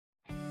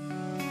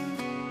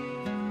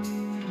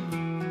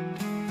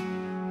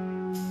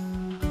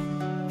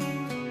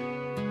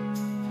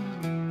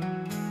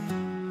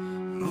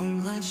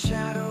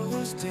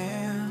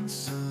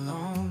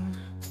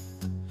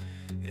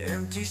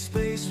empty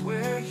space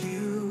where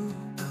you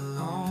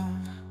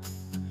belong.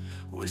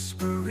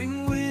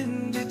 Whispering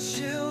wind, it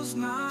chills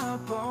my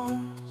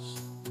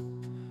bones.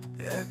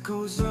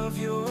 Echoes of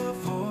your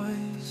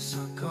voice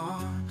are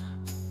gone.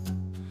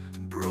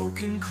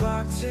 Broken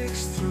clock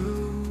ticks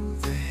through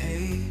the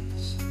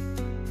haze.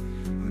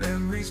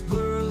 Memories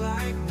blur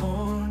like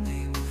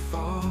morning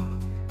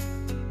fog.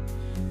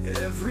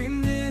 Every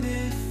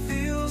minute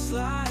feels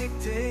like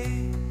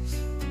days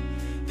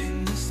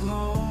in this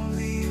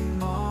lonely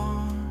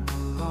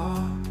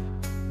monologue.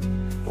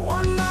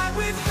 One night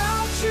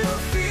without you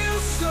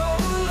feels so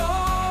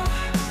long.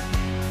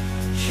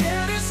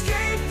 Can't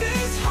escape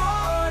this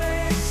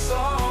heartache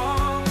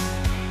song.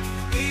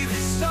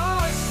 Even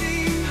stars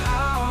seem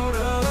out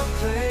of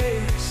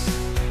place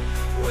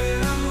when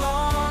I'm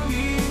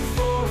longing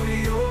for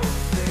your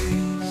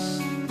face.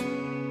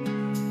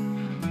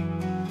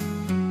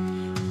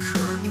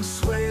 Curtains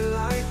sway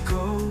like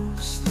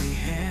ghostly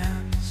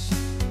hands.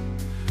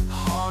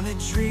 Haunted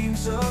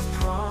dreams of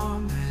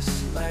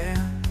promised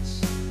lands.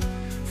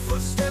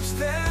 Footsteps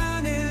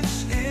vanish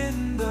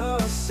in the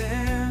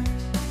sand,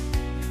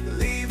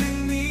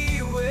 leaving me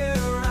where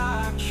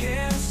I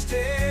can't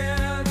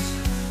stand.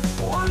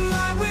 One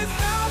night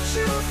without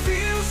you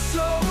feels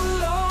so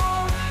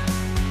long.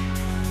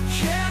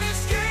 Can't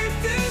escape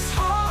this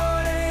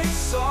heartache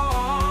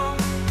song.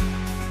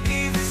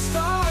 Even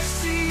stars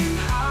seem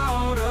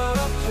out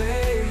of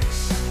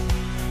place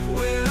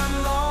when I'm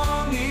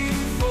longing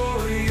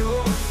for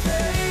your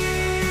face.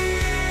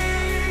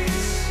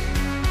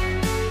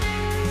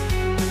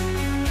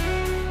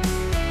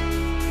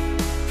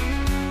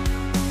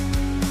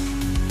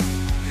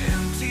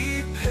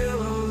 Empty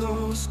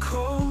pillows,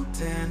 cold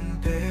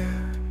and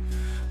bare,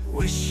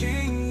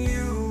 wishing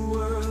you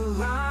were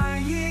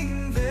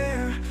lying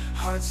there.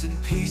 Hearts in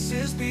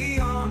pieces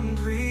beyond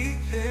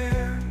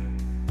repair.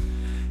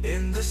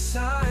 In the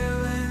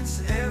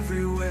silence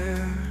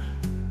everywhere.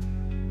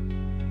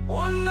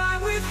 One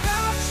night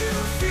without you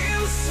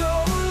feels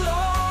so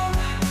long.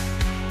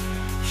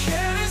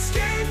 Can't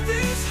escape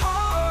this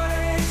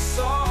heartache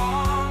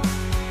song.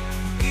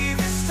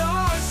 Even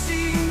stars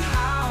seem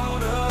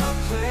out of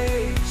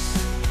place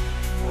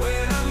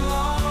when I'm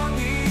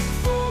longing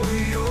for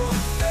your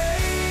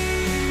face.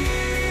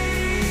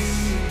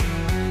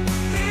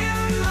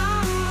 And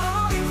I'm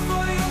longing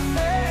for your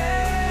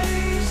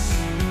face.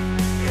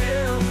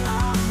 And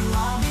I'm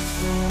longing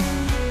for,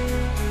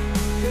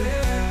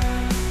 yeah.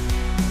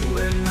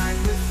 When night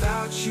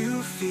without you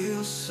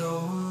feels so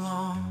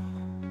long.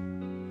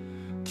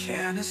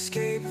 Can't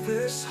escape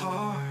this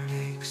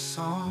heartache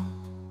song.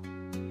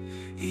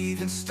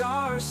 Even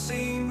stars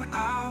seem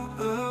out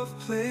of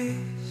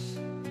place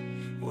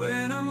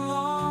when I'm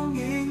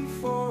longing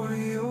for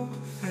your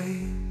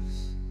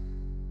face.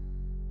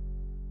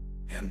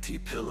 Empty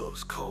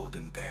pillows, cold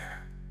and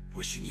bare,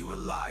 wishing you were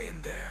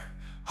lying there.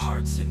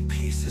 Hearts in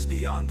pieces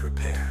beyond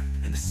repair.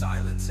 In the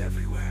silence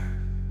everywhere.